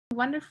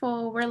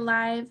Wonderful. We're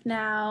live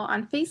now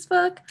on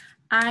Facebook.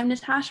 I'm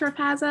Natasha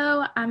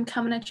Rapazzo. I'm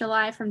coming at you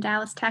live from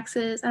Dallas,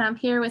 Texas, and I'm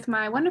here with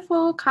my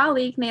wonderful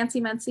colleague,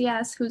 Nancy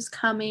Mencias, who's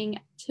coming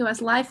to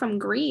us live from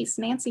Greece.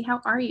 Nancy,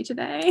 how are you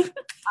today?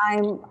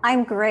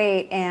 I'm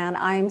great, and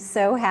I'm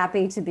so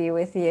happy to be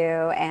with you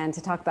and to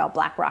talk about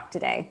BlackRock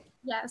today.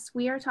 Yes,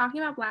 we are talking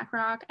about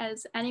BlackRock.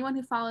 As anyone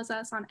who follows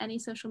us on any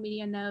social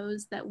media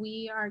knows that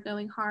we are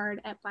going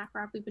hard at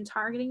BlackRock. We've been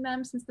targeting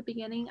them since the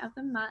beginning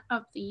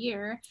of the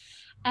year.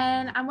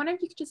 And I wonder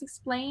if you could just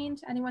explain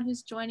to anyone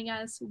who's joining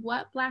us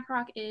what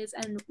BlackRock is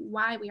and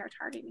why we are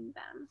targeting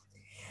them.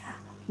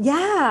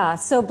 Yeah,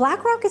 so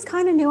BlackRock is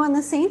kind of new on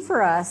the scene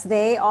for us.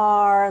 They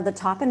are the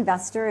top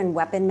investor in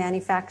weapon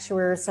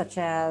manufacturers such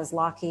as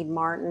Lockheed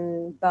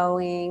Martin,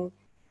 Boeing,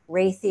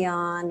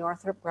 Raytheon,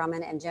 Northrop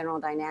Grumman, and General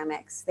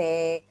Dynamics.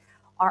 They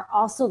are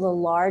also the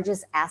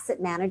largest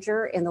asset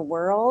manager in the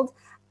world.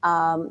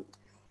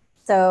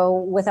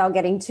 So without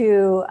getting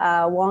too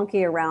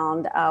wonky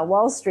around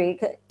Wall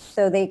Street,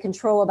 so they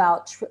control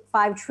about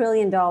 $5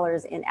 trillion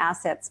in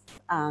assets.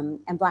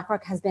 And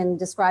BlackRock has been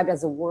described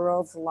as the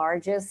world's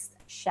largest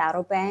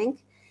shadow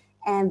bank.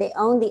 And they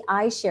own the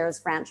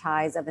iShares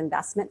franchise of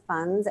investment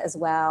funds as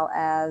well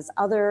as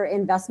other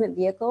investment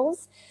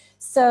vehicles.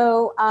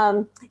 So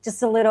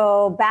just a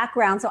little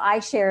background. So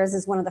iShares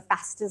is one of the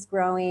fastest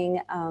growing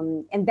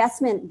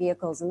investment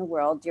vehicles in the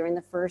world. During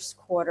the first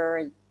quarter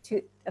of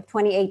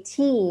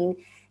 2018,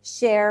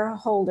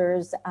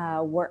 shareholders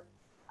were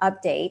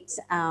update.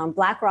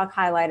 BlackRock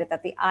highlighted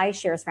that the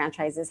iShares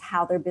franchise is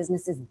how their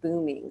business is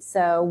booming.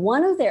 So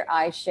one of their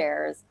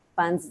iShares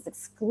funds is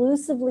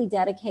exclusively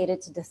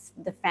dedicated to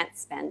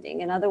defense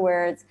spending. In other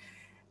words,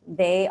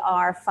 they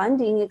are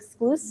funding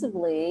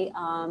exclusively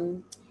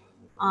on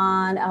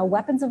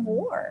weapons of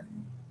war.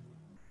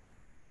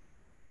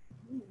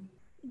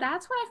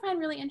 That's what I find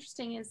really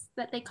interesting is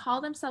that they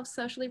call themselves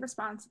socially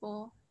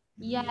responsible,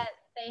 yet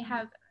they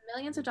have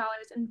millions of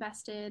dollars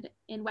invested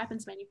in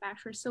weapons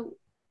manufacturers. So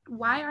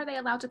why are they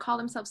allowed to call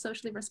themselves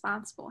socially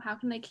responsible? How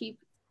can they keep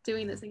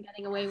doing this and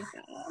getting away with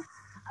it?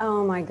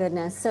 Oh my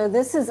goodness. So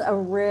this is a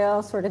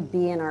real sort of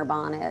bee in our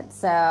bonnet.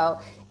 So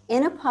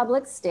in a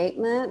public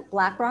statement,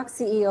 BlackRock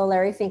CEO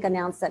Larry Fink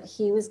announced that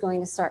he was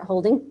going to start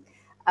holding,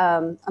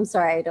 I'm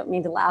sorry, I don't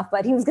mean to laugh,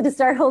 but he was going to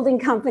start holding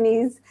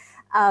companies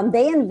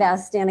they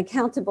invest in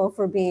accountable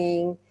for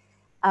being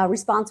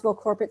responsible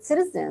corporate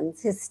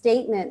citizens. His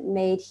statement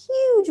made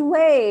huge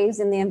waves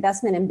in the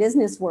investment and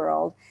business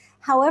world.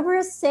 However,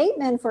 his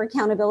statement for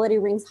accountability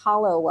rings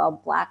hollow while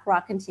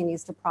BlackRock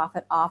continues to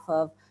profit off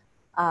of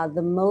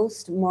the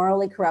most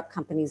morally corrupt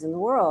companies in the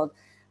world.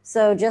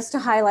 So just to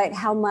highlight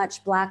how much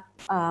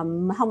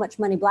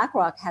money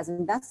BlackRock has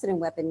invested in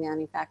weapon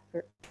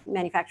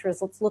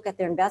manufacturers, let's look at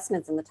their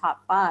investments in the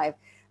top 5.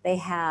 They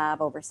have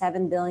over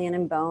 $7 billion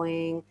in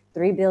Boeing,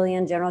 $3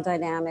 billion General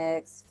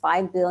Dynamics,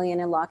 $5 billion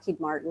in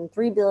Lockheed Martin,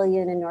 $3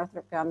 billion in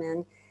Northrop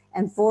Grumman,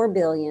 and $4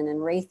 billion in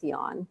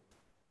Raytheon.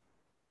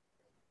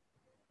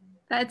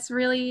 That's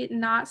really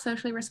not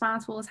socially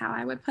responsible is how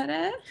I would put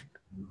it.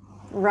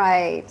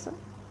 Right.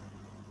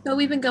 So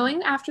we've been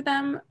going after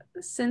them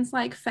since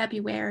like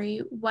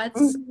February. What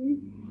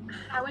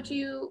would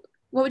you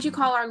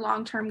call our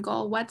long-term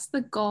goal? What's the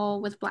goal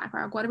with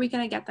BlackRock? What are we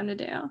going to get them to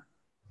do?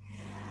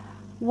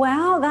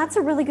 Well, that's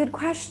a really good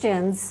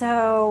question.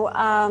 So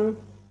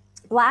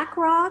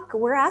BlackRock,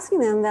 we're asking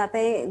them that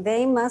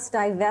they must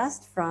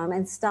divest from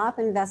and stop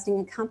investing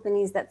in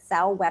companies that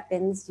sell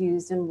weapons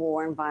used in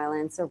war and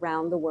violence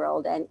around the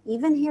world and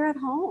even here at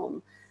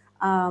home.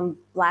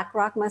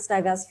 BlackRock must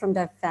divest from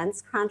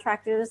defense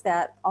contractors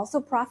that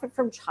also profit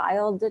from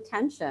child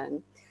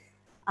detention.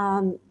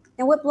 And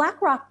what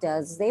BlackRock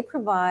does is they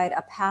provide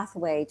a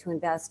pathway to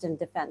invest in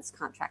defense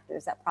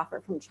contractors that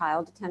profit from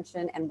child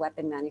detention and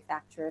weapon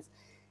manufacturers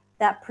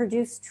that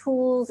produce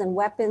tools and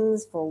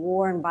weapons for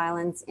war and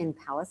violence in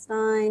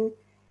Palestine,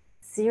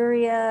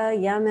 Syria,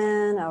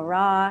 Yemen,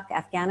 Iraq,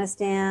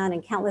 Afghanistan,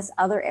 and countless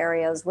other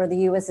areas where the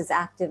U.S. is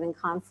active in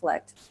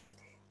conflict.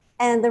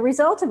 And the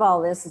result of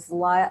all this is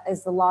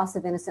the loss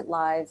of innocent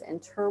lives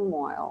and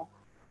turmoil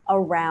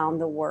around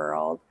the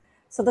world.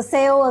 So the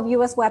sale of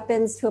U.S.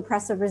 weapons to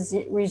oppressive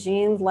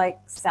regimes like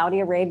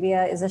Saudi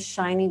Arabia is a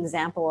shining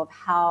example of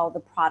how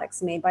the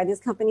products made by these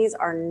companies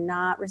are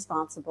not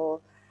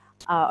responsible,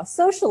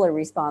 socially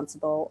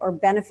responsible, or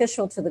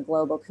beneficial to the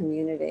global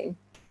community.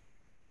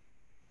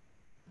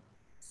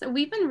 So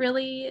we've been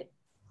really,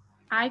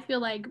 I feel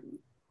like,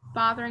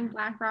 bothering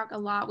BlackRock a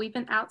lot. We've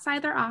been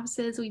outside their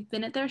offices. We've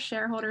been at their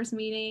shareholders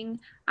meeting.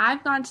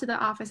 I've gone to the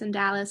office in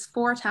Dallas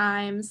 4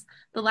 times.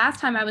 The last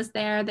time I was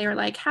there, they were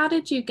like, "How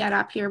did you get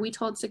up here? We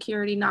told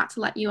security not to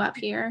let you up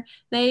here."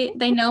 They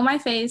know my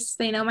face.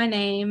 They know my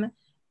name.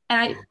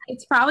 And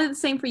it's probably the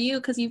same for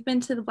you because you've been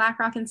to the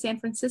BlackRock in San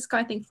Francisco,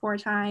 I think 4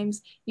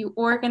 times. You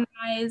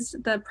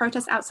organized the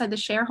protest outside the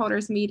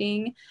shareholders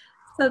meeting.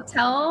 So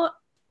tell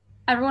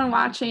everyone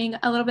watching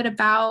a little bit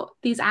about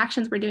these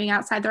actions we're doing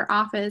outside their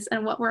office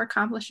and what we're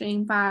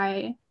accomplishing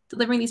by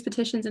delivering these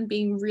petitions and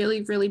being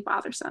really, really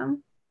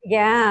bothersome.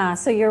 Yeah,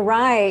 so you're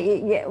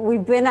right.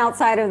 We've been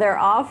outside of their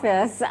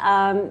office.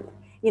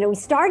 We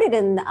started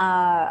in,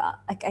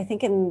 I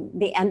think, in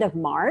the end of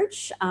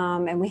March,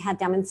 and we had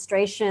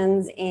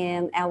demonstrations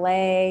in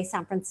LA,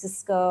 San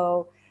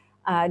Francisco,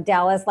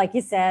 Dallas, like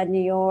you said,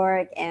 New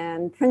York,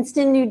 and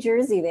Princeton, New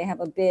Jersey. They have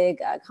a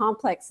big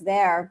complex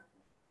there.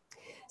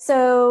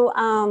 So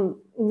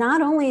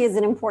not only is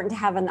it important to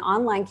have an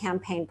online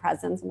campaign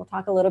presence, and we'll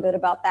talk a little bit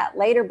about that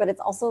later, but it's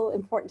also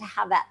important to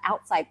have that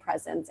outside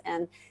presence.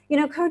 And,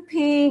 Code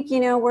Pink,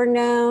 we're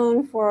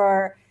known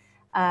for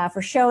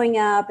showing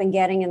up and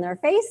getting in their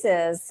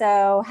faces.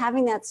 So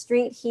having that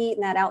street heat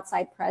and that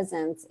outside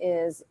presence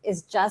is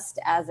just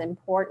as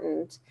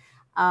important.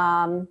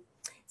 Um,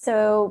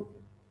 so,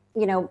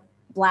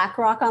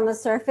 BlackRock on the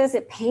surface,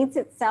 it paints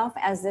itself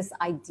as this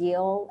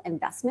ideal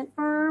investment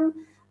firm.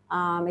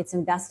 It's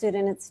invested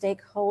in its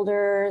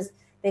stakeholders.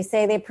 They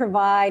say they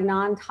provide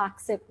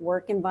non-toxic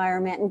work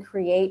environment and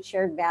create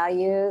shared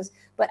values.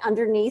 But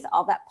underneath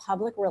all that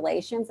public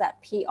relations,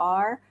 that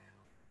PR,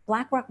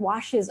 BlackRock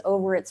washes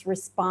over its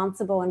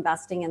responsible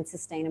investing in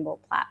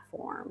sustainable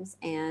platforms.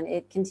 And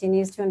it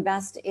continues to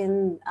invest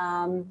in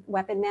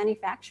weapon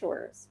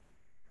manufacturers.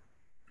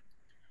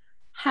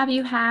 Have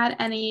you had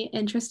any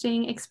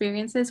interesting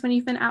experiences when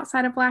you've been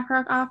outside of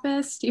BlackRock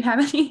office? Do you have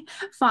any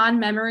fond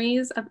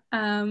memories of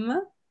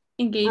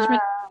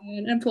engagement with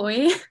an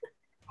employee?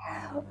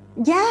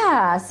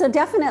 Yeah, so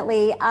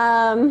definitely.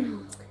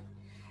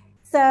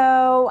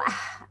 So,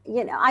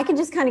 I can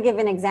just kind of give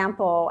an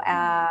example.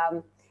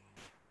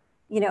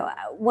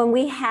 When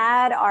we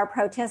had our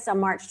protest on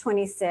March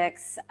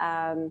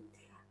 26th,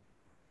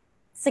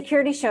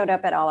 security showed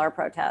up at all our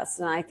protests,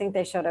 and I think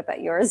they showed up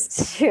at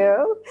yours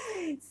too.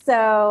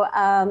 So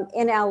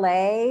in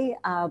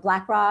LA,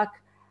 BlackRock,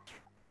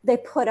 they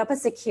put up a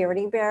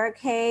security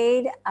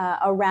barricade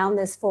around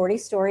this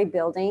 40-story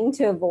building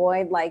to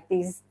avoid like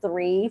these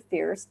 3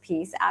 fierce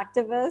peace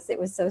activists. It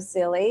was so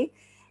silly.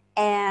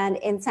 And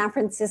in San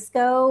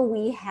Francisco,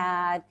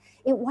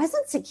 it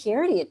wasn't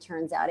security, it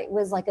turns out. It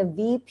was like a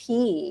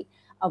VP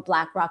of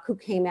BlackRock who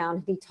came out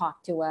and he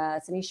talked to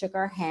us and he shook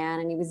our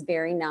hand and he was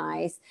very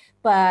nice.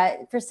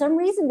 But for some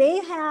reason, they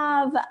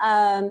have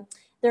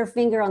their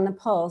finger on the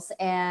pulse.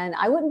 And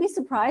I wouldn't be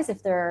surprised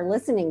if they're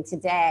listening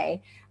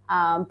today.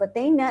 But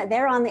they know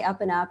they're on the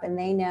up and up, and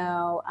they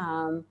know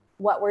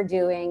what we're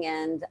doing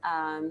and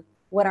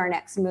what our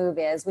next move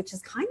is, which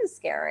is kind of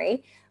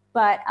scary.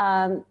 But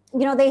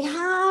they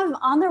have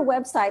on their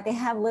website, they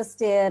have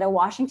listed a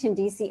Washington,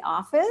 D.C.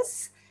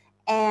 office,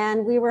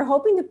 and we were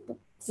hoping to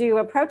do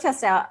a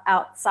protest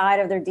outside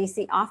of their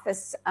D.C.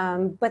 office,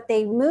 but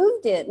they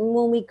moved it. And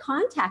when we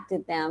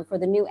contacted them for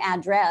the new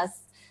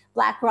address,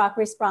 BlackRock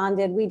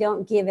responded, "We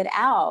don't give it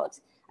out."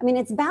 I mean,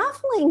 it's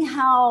baffling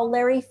how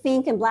Larry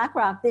Fink and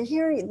BlackRock,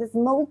 this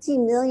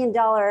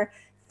multi-million-dollar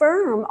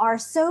firm, are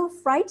so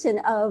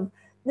frightened of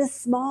this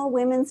small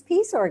women's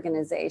peace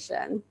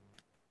organization.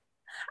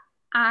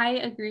 I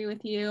agree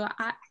with you.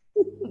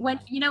 When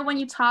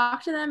you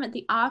talk to them at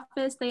the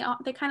office, they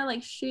kind of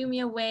like shoo me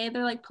away.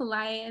 They're like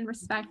polite and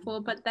respectful,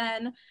 but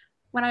then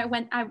when I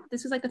went,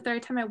 this was like the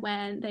third time I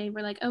went, they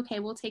were like, "Okay,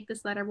 we'll take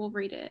this letter, we'll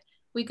read it."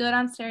 We go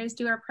downstairs,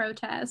 do our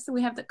protest.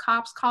 We have the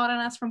cops called on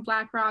us from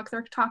BlackRock.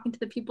 They're talking to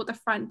the people at the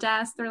front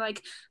desk. They're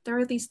like, "There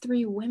are these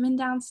 3 women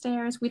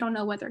downstairs. We don't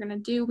know what they're gonna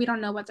do. We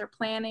don't know what they're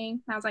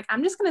planning." And I was like,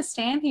 "I'm just gonna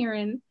stand here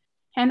and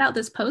hand out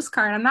this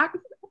postcard. I'm not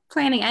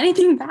planning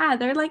anything bad."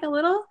 They're like a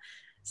little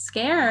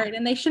scared,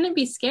 and they shouldn't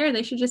be scared.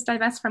 They should just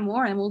divest from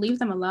war, and we'll leave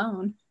them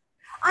alone.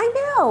 I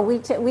know.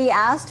 We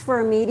asked for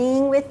a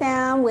meeting with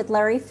them, with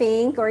Larry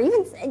Fink, or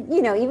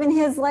even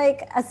his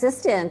like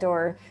assistant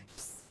or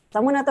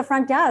someone at the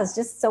front desk,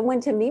 just someone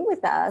to meet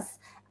with us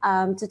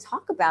to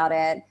talk about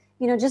it.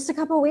 Just a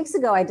couple of weeks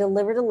ago, I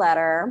delivered a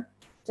letter,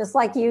 just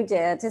like you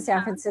did, to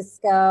San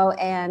Francisco,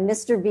 and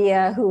Mr.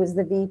 Villa, who was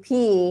the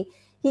VP,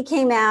 he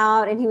came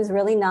out and he was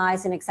really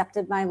nice and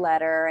accepted my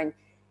letter. And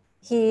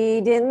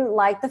he didn't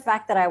like the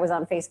fact that I was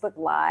on Facebook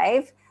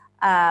Live.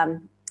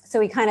 So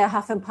he kind of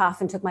huff and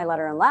puff and took my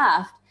letter and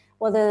left.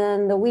 Well,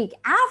 then the week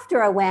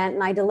after I went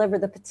and I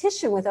delivered the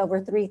petition with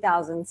over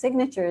 3,000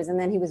 signatures. And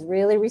then he was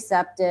really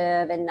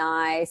receptive and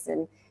nice.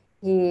 And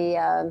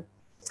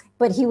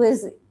but he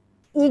was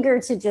eager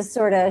to just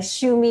sort of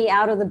shoo me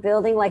out of the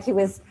building, like he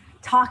was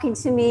talking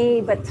to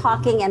me, but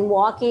talking and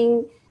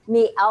walking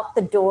me out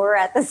the door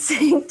at the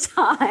same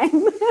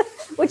time,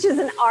 which is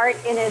an art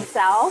in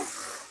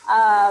itself.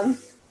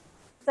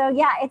 So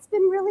yeah, it's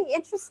been really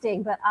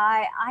interesting, but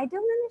I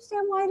don't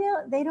understand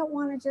why they don't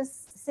want to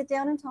just sit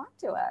down and talk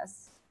to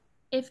us.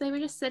 If they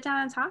would just sit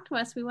down and talk to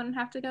us, we wouldn't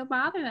have to go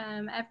bother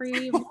them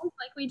every month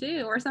like we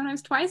do, or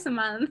sometimes twice a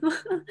month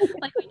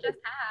like we just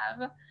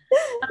have.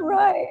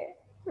 Right,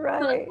 So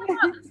let's right. talk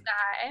about this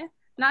guy.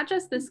 Not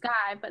just this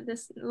guy, but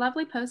this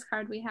lovely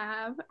postcard we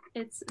have.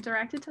 It's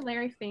directed to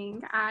Larry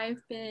Fink.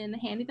 I've been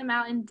handing them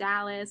out in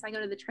Dallas. I go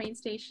to the train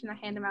station, I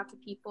hand them out to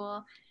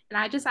people. And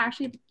I just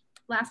actually,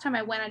 last time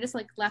I went, I just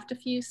like left a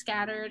few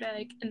scattered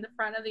like in the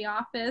front of the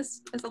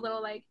office as a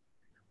little like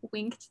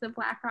wink to the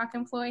BlackRock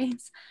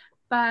employees.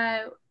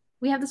 But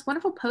we have this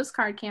wonderful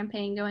postcard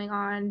campaign going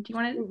on. Do you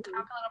want to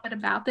talk a little bit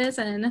about this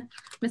and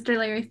Mr.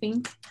 Larry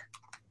Fink?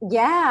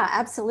 Yeah,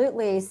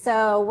 absolutely.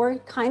 So we're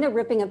kind of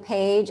ripping a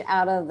page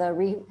out of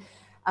the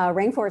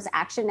Rainforest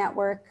Action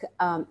Network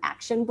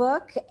action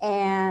book,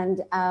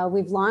 and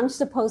we've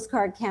launched a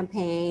postcard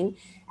campaign,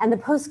 and the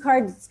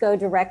postcards go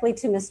directly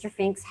to Mr.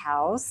 Fink's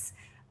house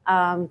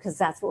because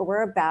that's what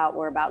we're about.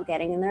 We're about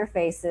getting in their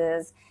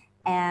faces,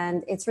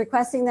 and it's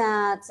requesting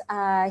that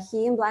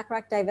he and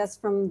BlackRock divest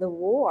from the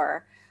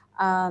war.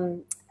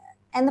 And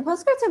the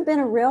postcards have been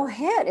a real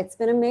hit. It's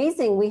been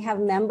amazing. We have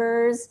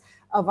members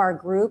of our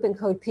group in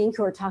Code Pink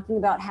who are talking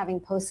about having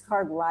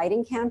postcard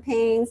writing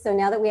campaigns. So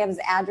now that we have his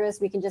address,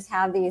 we can just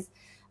have these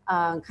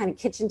kind of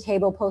kitchen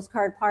table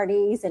postcard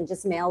parties and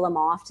just mail them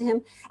off to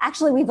him.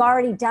 Actually, we've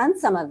already done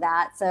some of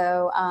that.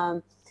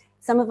 So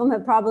some of them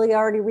have probably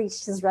already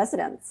reached his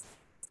residence.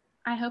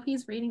 I hope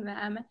he's reading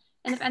them.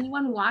 And if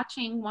anyone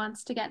watching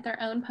wants to get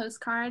their own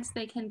postcards,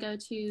 they can go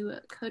to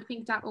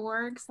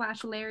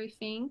codepink.org/Larry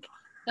Fink.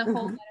 The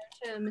whole letter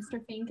to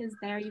Mr. Fink is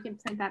there. You can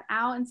print that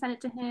out and send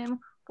it to him,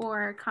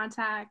 or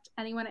contact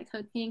anyone at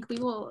Code Pink. We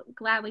will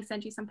gladly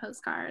send you some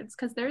postcards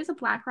because there is a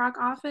BlackRock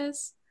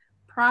office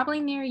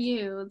probably near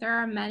you. There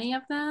are many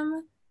of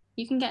them.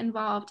 You can get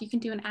involved. You can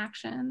do an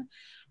action.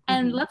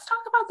 And let's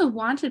talk about the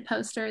wanted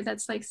poster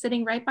that's like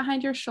sitting right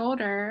behind your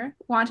shoulder.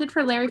 Wanted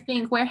for Larry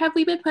Fink. Where have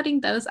we been putting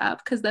those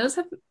up? Because those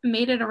have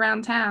made it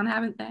around town,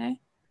 haven't they?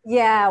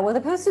 Yeah, well,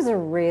 the posters are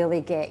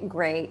really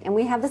great. And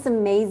we have this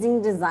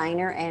amazing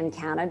designer in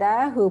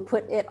Canada who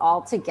put it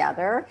all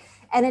together.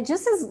 And it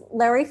just says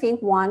Larry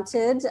Fink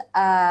wanted,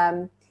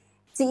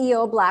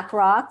 CEO of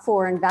BlackRock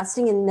for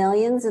investing in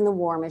millions in the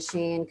war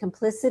machine,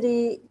 complicit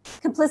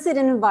in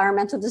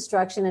environmental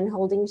destruction and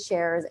holding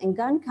shares in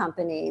gun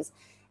companies.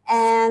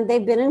 And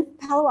they've been in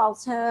Palo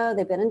Alto,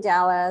 they've been in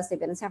Dallas, they've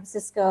been in San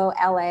Francisco,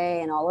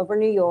 LA, and all over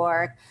New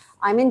York.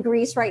 I'm in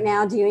Greece right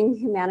now doing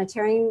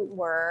humanitarian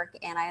work,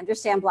 and I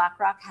understand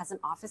BlackRock has an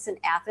office in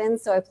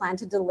Athens, so I plan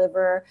to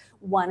deliver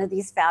one of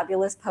these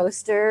fabulous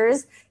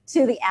posters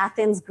to the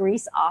Athens,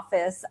 Greece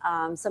office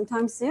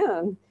sometime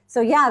soon.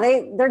 So yeah,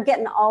 they're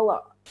getting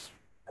out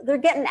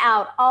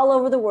all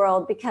over the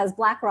world because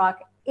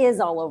BlackRock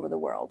is all over the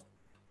world.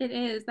 It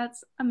is.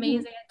 That's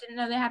amazing. I didn't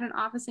know they had an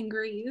office in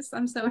Greece.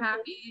 I'm so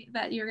happy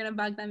that you're going to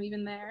bug them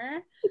even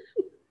there.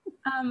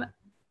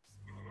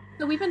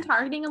 So we've been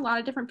targeting a lot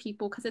of different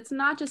people because it's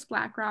not just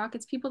BlackRock.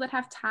 It's people that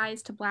have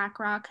ties to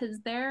BlackRock because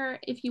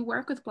if you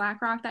work with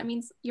BlackRock, that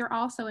means you're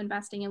also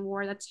investing in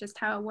war. That's just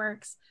how it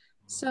works.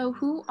 So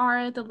who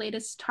are the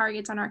latest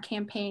targets on our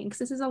campaign? Because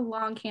this is a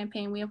long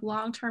campaign. We have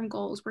long-term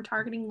goals. We're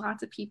targeting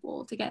lots of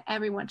people to get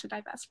everyone to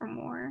divest from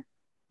war.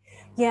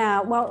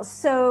 Yeah, well,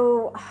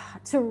 so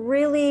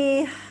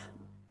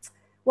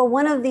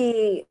one of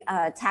the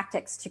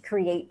tactics to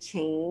create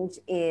change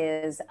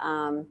is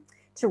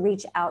to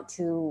reach out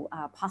to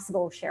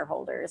possible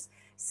shareholders.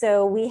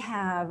 So we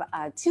have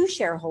two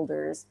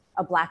shareholders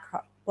of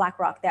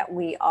BlackRock that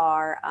we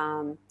are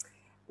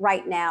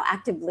right now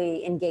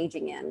actively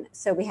engaging in.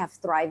 So we have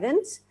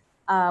Thrivent,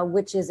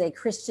 which is a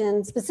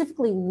Christian,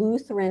 specifically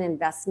Lutheran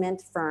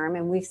investment firm,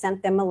 and we've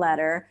sent them a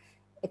letter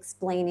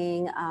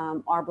explaining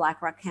our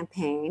BlackRock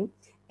campaign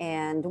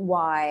and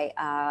why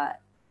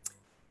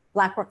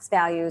BlackRock's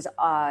values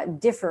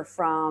differ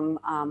from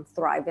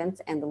Thrivent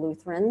and the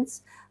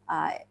Lutherans.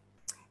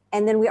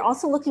 And then we're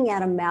also looking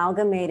at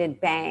Amalgamated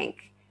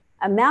Bank.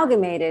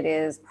 Amalgamated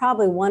is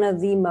probably one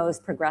of the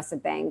most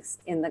progressive banks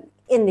in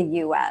the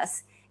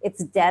US.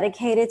 It's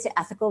dedicated to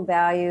ethical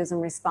values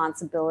and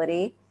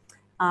responsibility.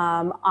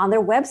 On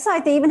their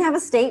website, they even have a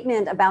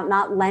statement about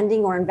not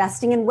lending or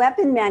investing in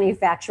weapon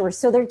manufacturers.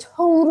 So they're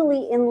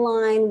totally in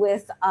line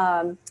with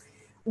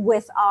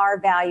our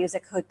values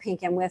at Code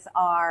Pink and with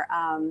our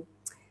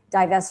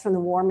Divest from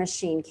the War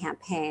Machine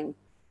campaign.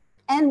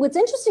 And what's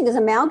interesting is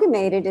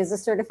Amalgamated is a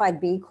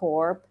certified B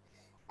Corp.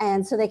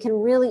 And so they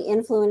can really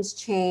influence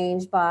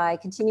change by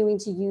continuing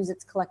to use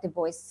its collective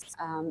voice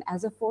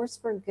as a force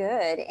for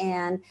good.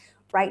 And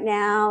right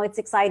now it's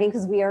exciting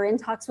because we are in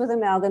talks with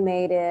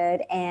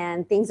Amalgamated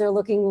and things are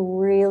looking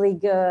really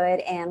good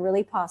and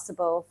really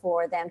possible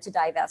for them to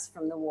divest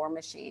from the war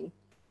machine.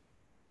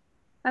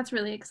 That's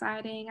really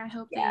exciting. I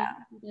hope they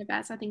do their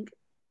best. I think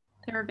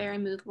they're a very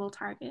movable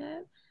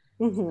target.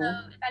 So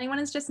if anyone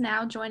is just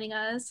now joining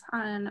us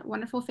on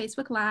wonderful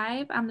Facebook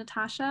Live, I'm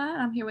Natasha.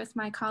 I'm here with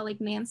my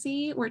colleague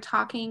Nancy. We're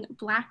talking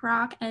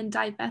BlackRock and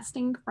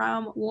divesting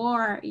from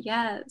war.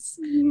 Yes.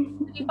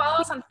 If you follow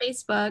us on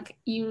Facebook,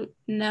 you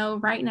know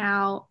right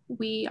now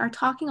we are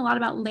talking a lot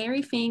about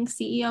Larry Fink,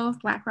 CEO of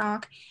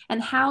BlackRock,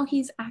 and how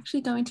he's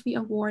actually going to be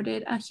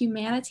awarded a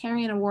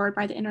humanitarian award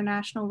by the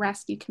International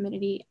Rescue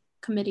Committee,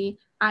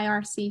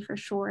 IRC for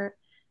short.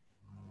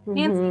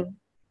 Nancy,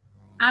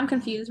 I'm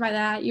confused by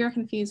that. You're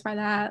confused by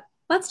that.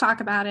 Let's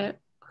talk about it.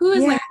 Who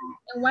is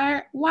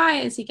Larry? Why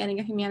is he getting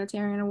a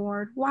humanitarian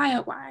award?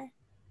 Why?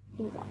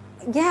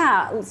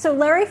 Yeah, so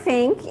Larry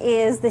Fink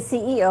is the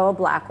CEO of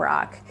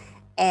BlackRock,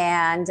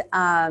 and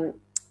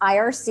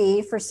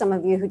IRC, for some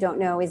of you who don't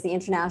know, is the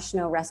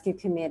International Rescue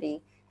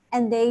Committee.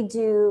 and they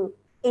do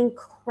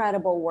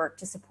incredible work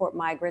to support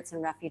migrants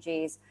and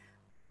refugees.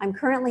 I'm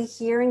currently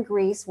here in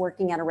Greece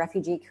working at a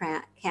refugee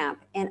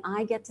camp, and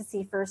I get to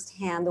see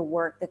firsthand the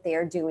work that they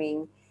are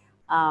doing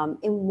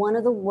in one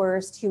of the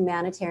worst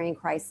humanitarian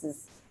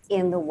crises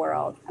in the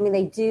world. I mean,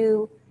 they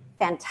do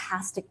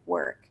fantastic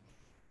work.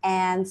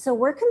 And so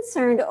we're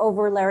concerned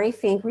over Larry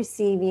Fink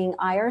receiving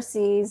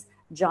IRC's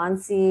John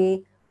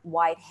C.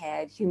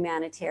 Whitehead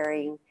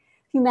Humanitarian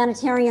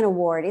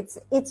Award.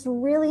 It's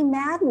really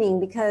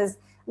maddening because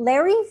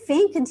Larry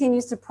Fink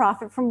continues to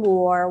profit from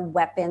war,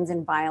 weapons,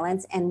 and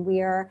violence, and we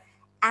are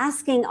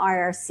asking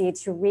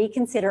IRC to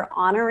reconsider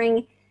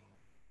honoring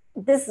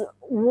this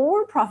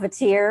war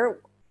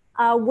profiteer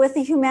with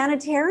a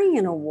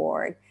humanitarian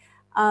award.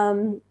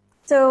 So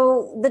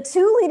the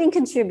two leading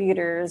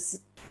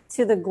contributors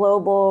to the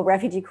global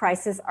refugee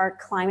crisis are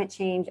climate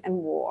change and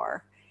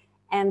war.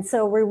 And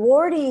so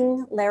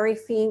rewarding Larry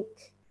Fink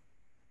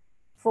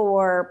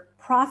for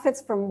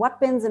profits from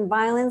weapons and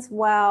violence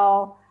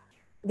while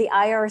the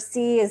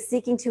IRC is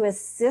seeking to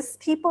assist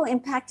people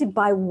impacted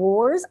by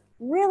wars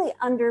really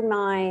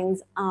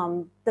undermines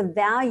the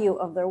value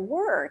of their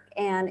work.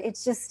 And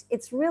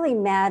it's really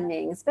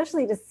maddening,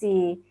 especially to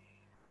see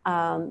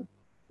them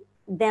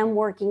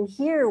working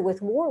here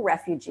with war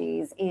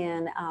refugees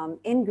in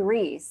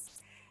Greece.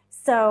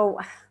 So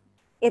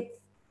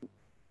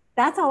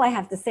that's all I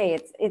have to say.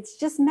 It's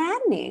just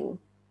maddening.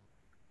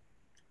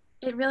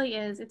 It really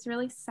is. It's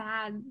really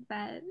sad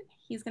that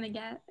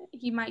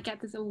he might get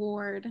this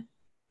award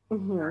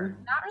for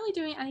not really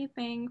doing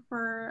anything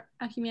for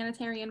a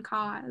humanitarian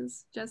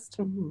cause, just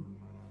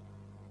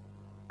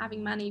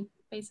having money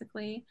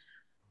basically.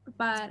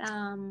 But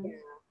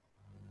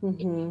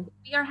we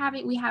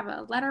have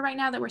a letter right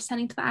now that we're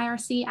sending to the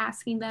IRC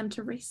asking them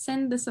to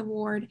rescind this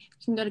award. You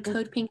can go to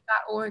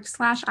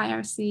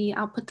codepink.org/IRC.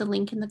 I'll put the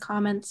link in the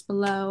comments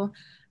below.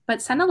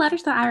 But send a letter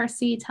to the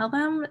IRC. Tell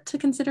them to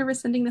consider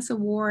rescinding this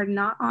award,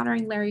 not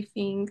honoring Larry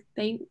Fink.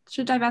 They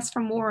should divest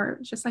from war,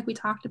 just like we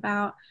talked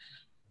about.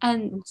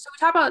 And so we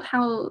talk about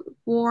how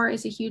war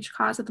is a huge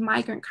cause of the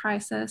migrant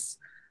crisis.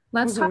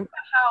 Let's talk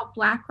about how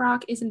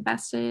BlackRock is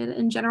invested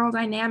in General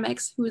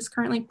Dynamics, who is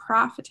currently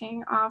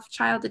profiting off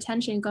child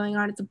detention going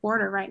on at the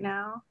border right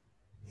now.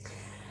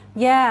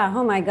 Yeah,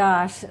 oh my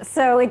gosh.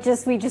 So we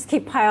just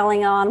keep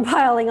piling on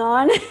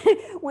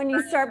when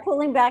you start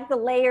pulling back the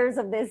layers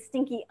of this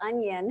stinky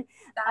onion.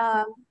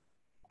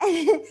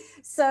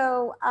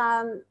 So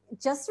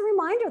just a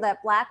reminder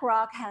that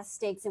BlackRock has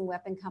stakes in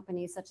weapon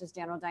companies such as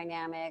General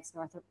Dynamics,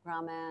 Northrop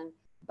Grumman,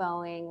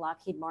 Boeing,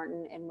 Lockheed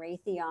Martin, and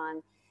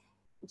Raytheon.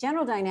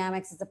 General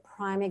Dynamics is a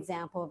prime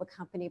example of a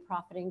company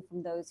profiting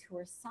from those who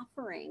are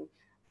suffering.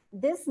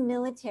 This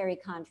military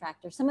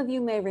contractor, some of you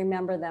may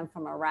remember them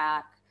from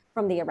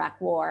the Iraq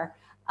War.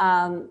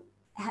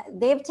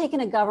 They have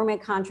taken a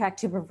government contract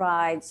to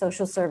provide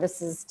social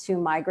services to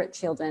migrant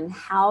children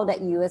held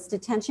at U.S.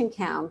 detention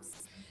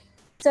camps.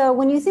 So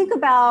when you think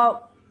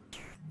about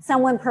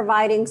someone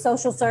providing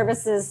social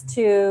services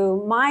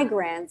to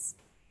migrants,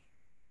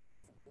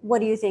 what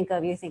do you think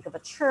of? You think of a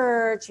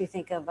church, you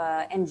think of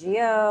an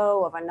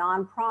NGO, of a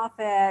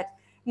nonprofit.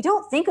 You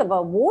don't think of a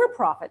war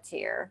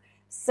profiteer.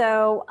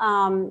 So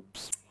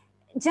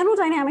General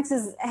Dynamics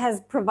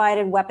has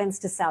provided weapons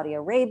to Saudi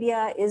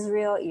Arabia,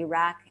 Israel,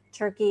 Iraq,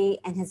 Turkey,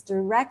 and has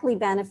directly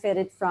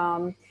benefited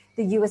from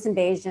the U.S.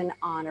 invasion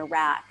on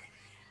Iraq.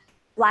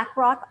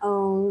 BlackRock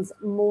owns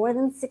more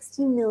than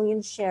 60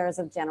 million shares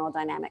of General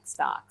Dynamics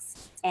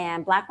stocks,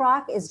 and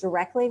BlackRock is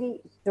directly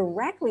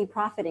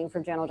profiting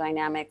from General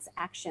Dynamics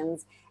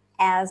actions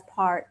as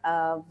part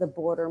of the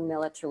border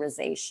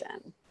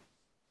militarization.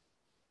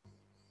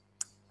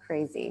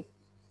 Crazy.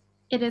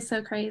 It is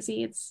so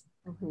crazy. It's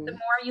the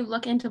more you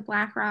look into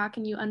BlackRock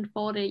and you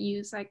unfold it,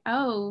 you're like,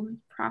 oh,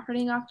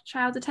 profiting off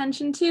child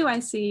detention too. I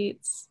see.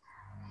 It's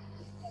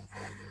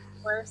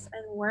worse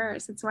and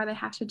worse. It's why they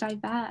have to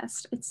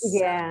divest. It's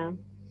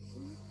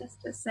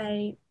just to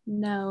say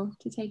no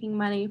to taking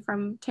money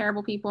from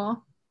terrible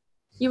people.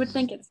 You would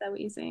think it's so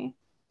easy.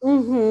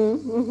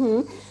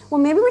 Well,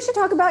 maybe we should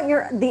talk about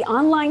the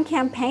online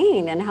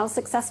campaign and how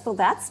successful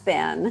that's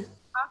been.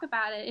 Talk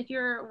about it. If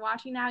you're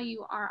watching now,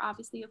 you are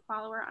obviously a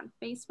follower on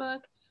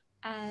Facebook,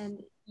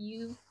 and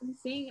you've been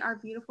seeing our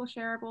beautiful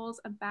shareables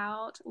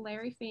about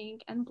Larry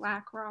Fink and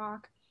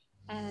BlackRock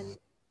and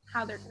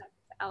how they're connected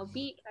to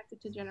LB,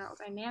 connected to General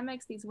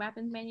Dynamics, these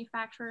weapons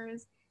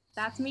manufacturers.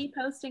 That's me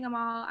posting them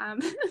all.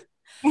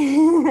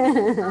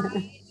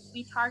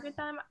 We target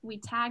them, we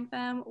tag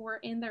them, we're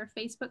in their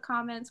Facebook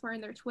comments, we're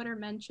in their Twitter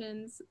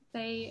mentions.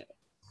 They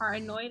are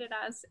annoyed at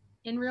us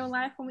in real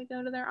life when we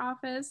go to their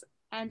office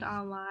and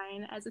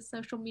online. As a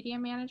social media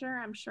manager,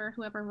 I'm sure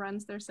whoever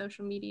runs their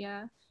social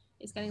media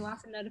is getting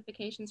lots of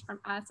notifications from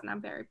us, and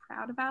I'm very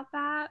proud about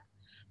that.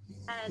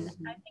 And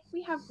I think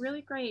we have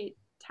really great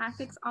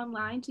tactics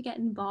online to get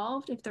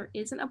involved if there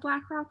isn't a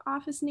BlackRock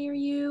office near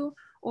you,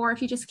 or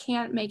if you just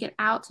can't make it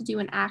out to do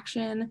an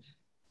action.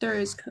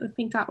 There's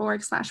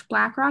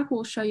codepink.org/BlackRock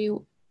will show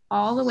you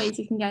all the ways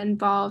you can get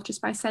involved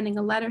just by sending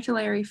a letter to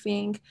Larry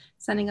Fink,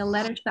 sending a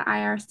letter to the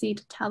IRC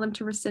to tell them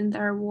to rescind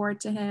their award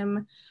to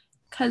him.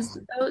 Because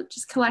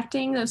just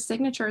collecting those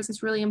signatures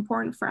is really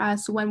important for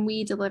us when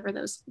we deliver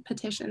those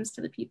petitions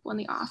to the people in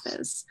the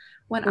office.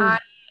 When I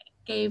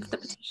gave the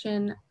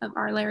petition of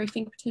our Larry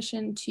Fink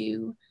petition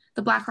to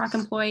the BlackRock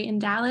employee in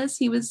Dallas,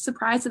 he was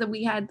surprised that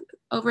we had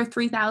over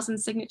 3,000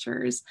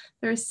 signatures.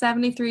 There's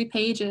 73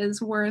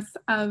 pages worth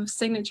of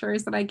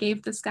signatures that I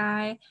gave this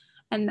guy.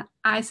 And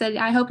I said,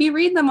 I hope you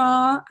read them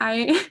all.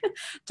 I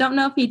don't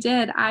know if he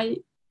did. I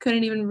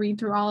couldn't even read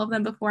through all of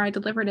them before I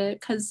delivered it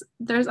because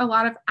there's a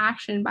lot of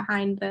action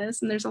behind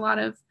this. And there's a lot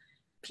of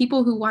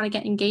people who want to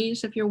get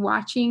engaged. If you're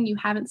watching, you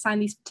haven't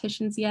signed these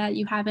petitions yet,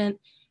 you haven't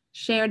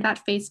shared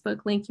that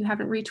Facebook link, you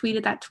haven't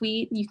retweeted that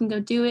tweet, you can go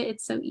do it.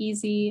 It's so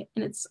easy,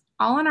 and it's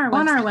all on our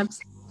website.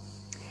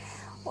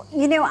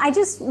 You know, I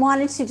just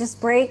wanted to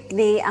just break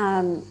in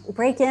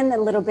a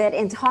little bit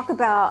and talk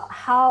about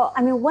how,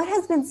 I mean, what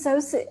has been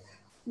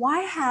why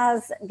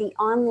has the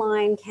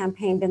online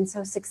campaign been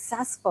so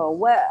successful?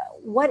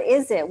 What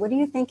is it? What do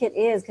you think it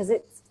is? Because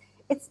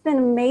it's been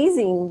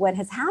amazing what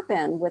has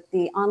happened with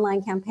the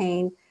online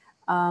campaign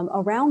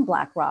around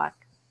BlackRock.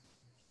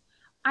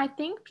 I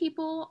think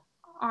people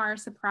are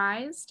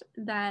surprised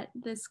that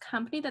this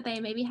company that they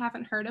maybe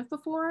haven't heard of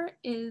before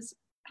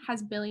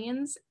has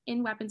billions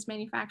in weapons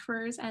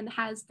manufacturers and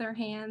has their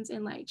hands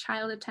in like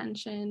child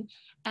detention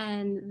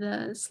and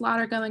the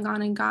slaughter going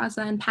on in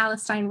Gaza and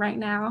Palestine right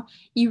now.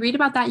 You read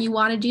about that, you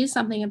want to do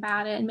something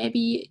about it, and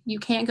maybe you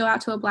can't go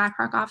out to a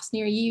BlackRock office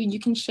near you. You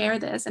can share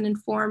this and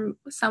inform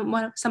some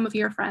of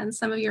your friends,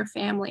 some of your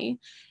family.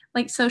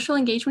 Like, social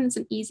engagement is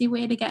an easy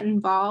way to get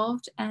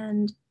involved,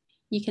 and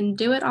you can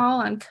do it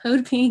all on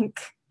CODEPINK.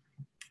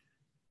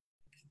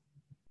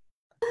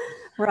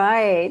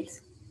 Right.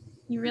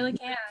 You really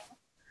can.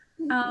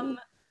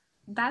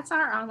 That's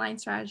our online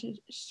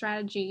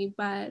strategy,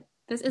 but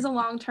this is a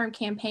long-term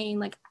campaign.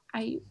 Like,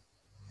 even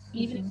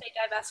if they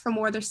divest from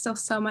war, there's still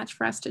so much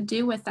for us to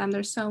do with them.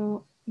 There's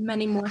so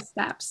many more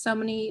steps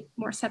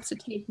to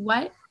take.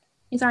 What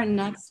is our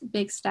next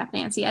big step,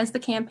 Nancy, as the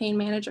campaign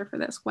manager for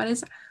this?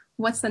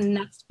 What's the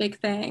next big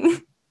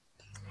thing?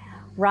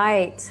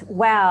 Right.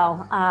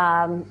 Well,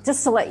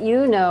 just to let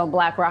you know,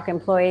 BlackRock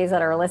employees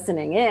that are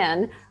listening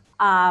in,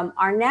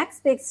 our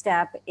next big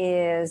step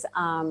is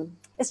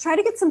try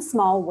to get some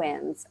small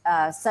wins,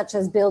 such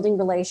as building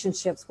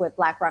relationships with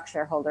BlackRock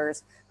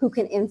shareholders who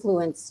can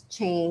influence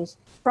change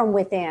from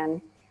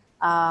within.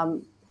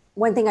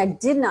 One thing I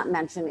did not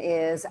mention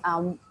is,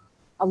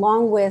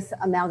 along with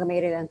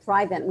Amalgamated and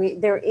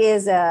Thrivent, there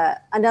is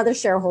another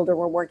shareholder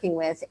we're working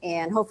with,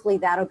 and hopefully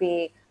that'll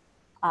be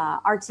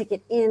our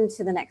ticket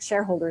into the next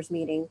shareholders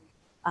meeting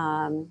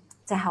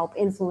to help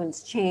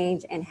influence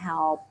change and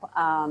help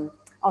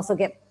also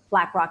get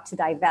BlackRock to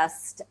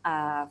divest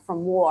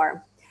from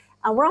war.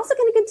 We're also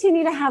going to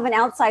continue to have an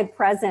outside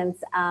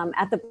presence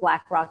at the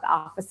BlackRock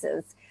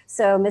offices.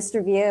 So,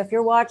 Mr. Via, if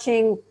you're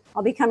watching,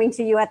 I'll be coming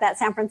to you at that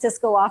San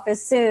Francisco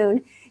office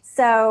soon.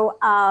 So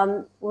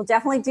we'll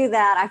definitely do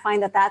that. I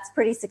find that that's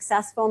pretty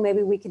successful.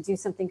 Maybe we could do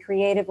something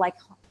creative, like,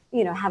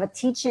 you know, have a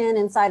teach-in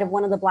inside of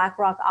one of the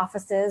BlackRock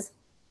offices.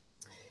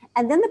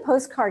 And then the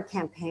postcard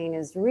campaign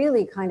is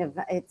really kind of,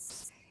 it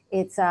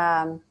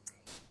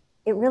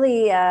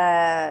really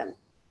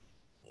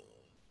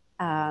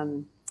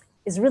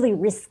is really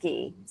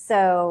risky.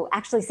 So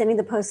actually sending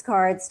the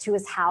postcards to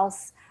his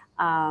house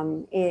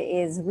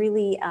is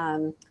really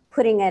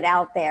putting it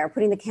out there,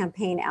 putting the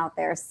campaign out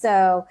there.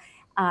 So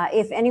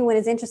if anyone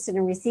is interested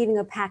in receiving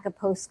a pack of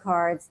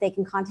postcards, they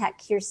can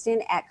contact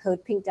Kirsten at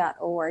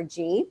codepink.org.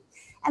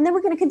 And then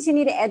we're going to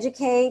continue to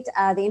educate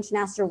the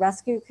International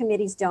Rescue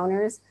Committee's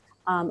donors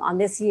on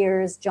this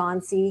year's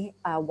John C.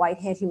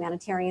 Whitehead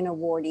Humanitarian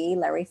Awardee,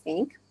 Larry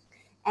Fink,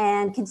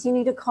 and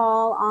continue to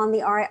call on the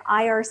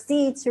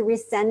IRC to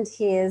rescind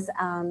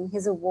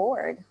his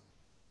award.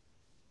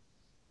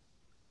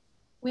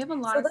 We have a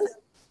lot of those,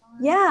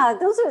 yeah,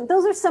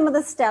 those are some of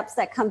the steps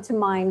that come to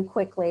mind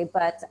quickly.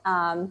 But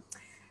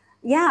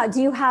yeah,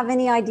 do you have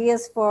any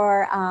ideas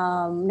for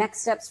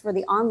next steps for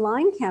the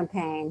online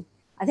campaign?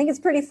 I think it's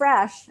pretty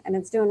fresh and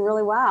it's doing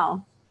really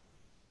well.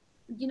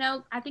 You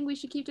know, I think we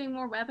should keep doing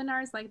more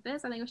webinars like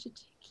this. I think we should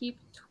keep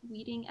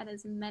tweeting at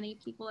as many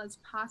people as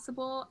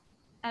possible.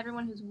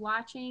 Everyone who's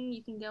watching,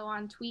 you can go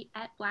on tweet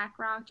at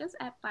BlackRock, just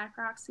at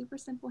BlackRock, super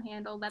simple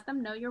handle. Let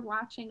them know you're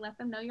watching. Let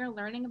them know you're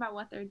learning about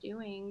what they're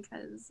doing,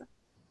 because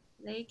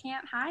they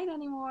can't hide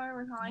anymore.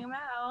 We're calling them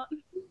out.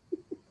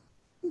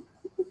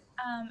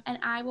 And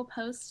I will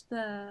post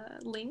the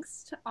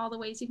links to all the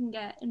ways you can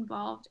get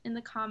involved in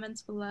the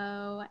comments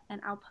below,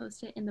 and I'll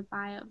post it in the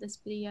bio of this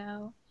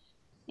video.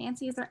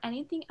 Nancy, is there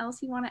anything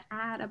else you want to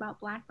add about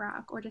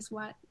BlackRock or just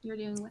what you're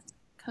doing with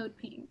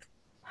CODEPINK?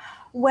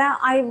 Well,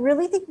 I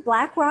really think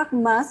BlackRock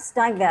must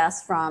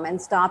divest from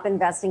and stop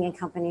investing in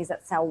companies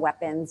that sell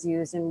weapons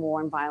used in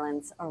war and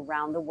violence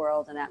around the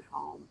world and at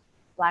home.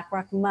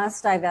 BlackRock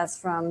must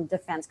divest from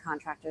defense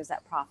contractors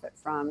that profit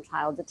from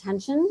child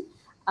detention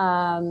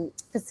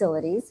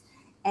facilities.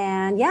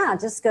 And yeah,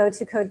 just go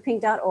to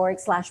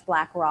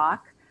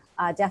codepink.org/BlackRock.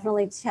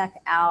 Definitely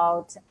check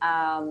out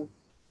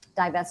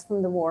Divest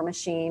from the War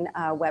Machine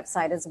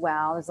website as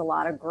well. There's a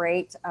lot of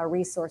great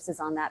resources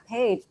on that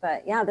page.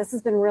 But yeah, this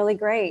has been really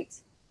great.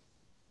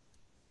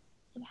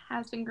 It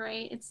has been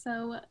great. It's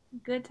so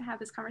good to have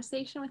this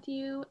conversation with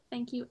you.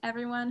 Thank you,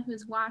 everyone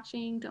who's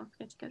watching. Don't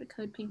forget to go to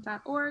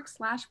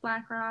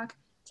codepink.org/BlackRock.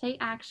 Take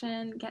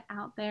action, get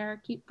out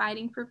there, keep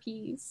fighting for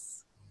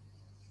peace.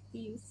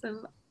 Peace.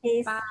 So,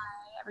 Peace. bye,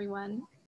 everyone.